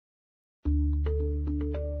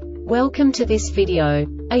Welcome to this video.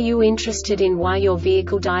 Are you interested in why your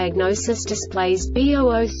vehicle diagnosis displays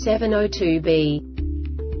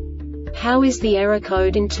B0070-2B? How is the error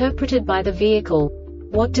code interpreted by the vehicle?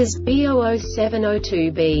 What does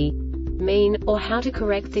B0070-2B mean, or how to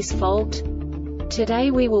correct this fault? Today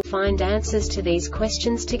we will find answers to these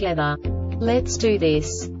questions together. Let's do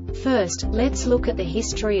this. First, let's look at the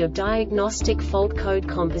history of diagnostic fault code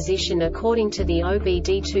composition according to the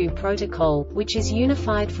OBD2 protocol, which is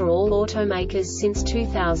unified for all automakers since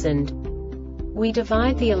 2000. We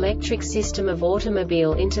divide the electric system of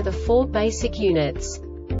automobile into the four basic units: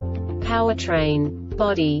 powertrain,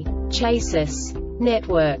 body, chassis,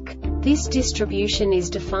 network. This distribution is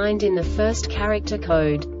defined in the first character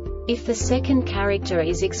code. If the second character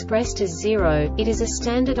is expressed as 0, it is a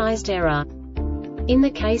standardized error. In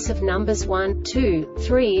the case of numbers 1, 2,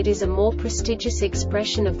 3, it is a more prestigious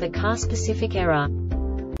expression of the car-specific error.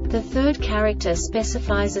 The third character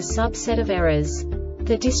specifies a subset of errors.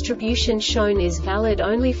 The distribution shown is valid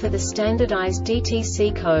only for the standardized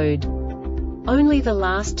DTC code. Only the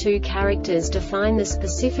last two characters define the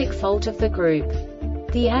specific fault of the group.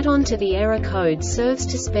 The add-on to the error code serves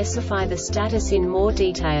to specify the status in more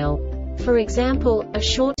detail. For example, a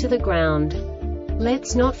short to the ground.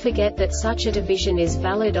 Let's not forget that such a division is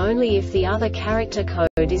valid only if the other character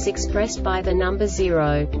code is expressed by the number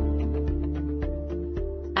 0.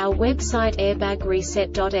 Our website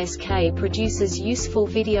airbagreset.sk produces useful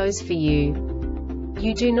videos for you.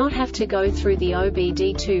 You do not have to go through the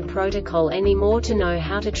OBD2 protocol anymore to know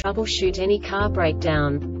how to troubleshoot any car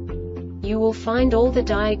breakdown. You will find all the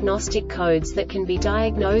diagnostic codes that can be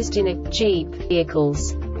diagnosed in a Jeep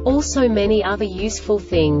vehicles. Also many other useful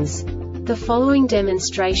things. The following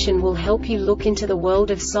demonstration will help you look into the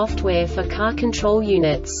world of software for car control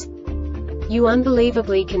units. You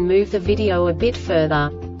unbelievably can move the video a bit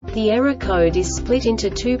further. The error code is split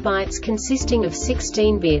into 2 bytes consisting of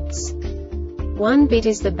 16 bits. 1 bit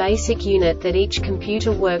is the basic unit that each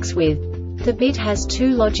computer works with. The bit has 2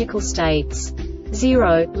 logical states: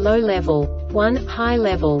 0, low level, 1, high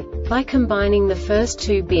level. By combining the first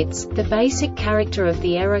 2 bits, the basic character of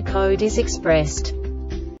the error code is expressed.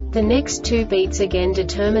 The next 2 beats again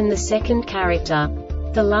determine the second character.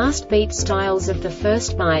 The last beat styles of the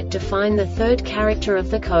first byte define the third character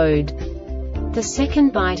of the code. The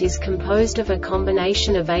second byte is composed of a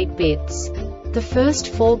combination of 8 bits. The first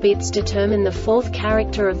 4 bits determine the fourth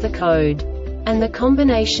character of the code. And the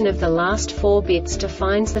combination of the last 4 bits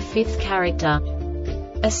defines the fifth character.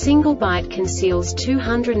 A single byte conceals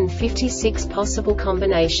 256 possible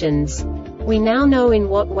combinations. We now know in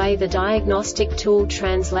what way the diagnostic tool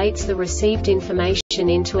translates the received information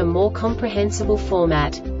into a more comprehensible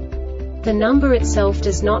format. The number itself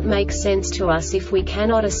does not make sense to us if we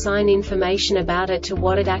cannot assign information about it to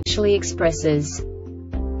what it actually expresses.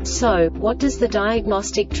 So, what does the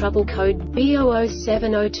diagnostic trouble code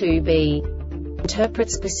B0070-2B interpret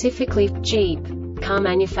specifically for Jeep car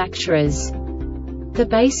manufacturers? The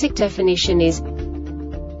basic definition is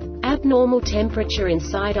abnormal temperature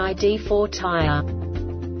inside ID4 tire.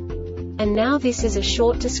 And now this is a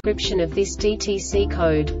short description of this DTC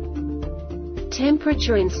code.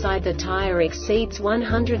 Temperature inside the tire exceeds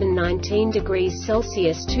 119 degrees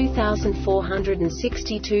Celsius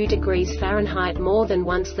 2462 degrees Fahrenheit more than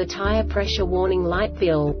once the tire pressure warning light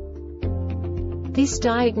bill. This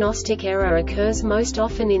diagnostic error occurs most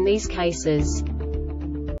often in these cases: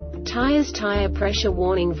 tire's tire pressure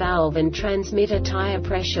warning valve and transmitter tire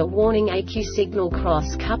pressure warning AQ signal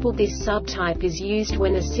cross-coupled. This subtype is used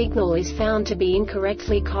when a signal is found to be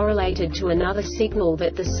incorrectly correlated to another signal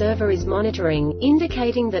that the server is monitoring,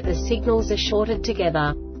 indicating that the signals are shorted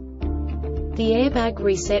together. The Airbag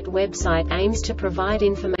Reset website aims to provide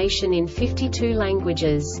information in 52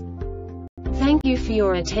 languages. Thank you for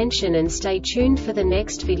your attention and stay tuned for the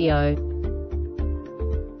next video.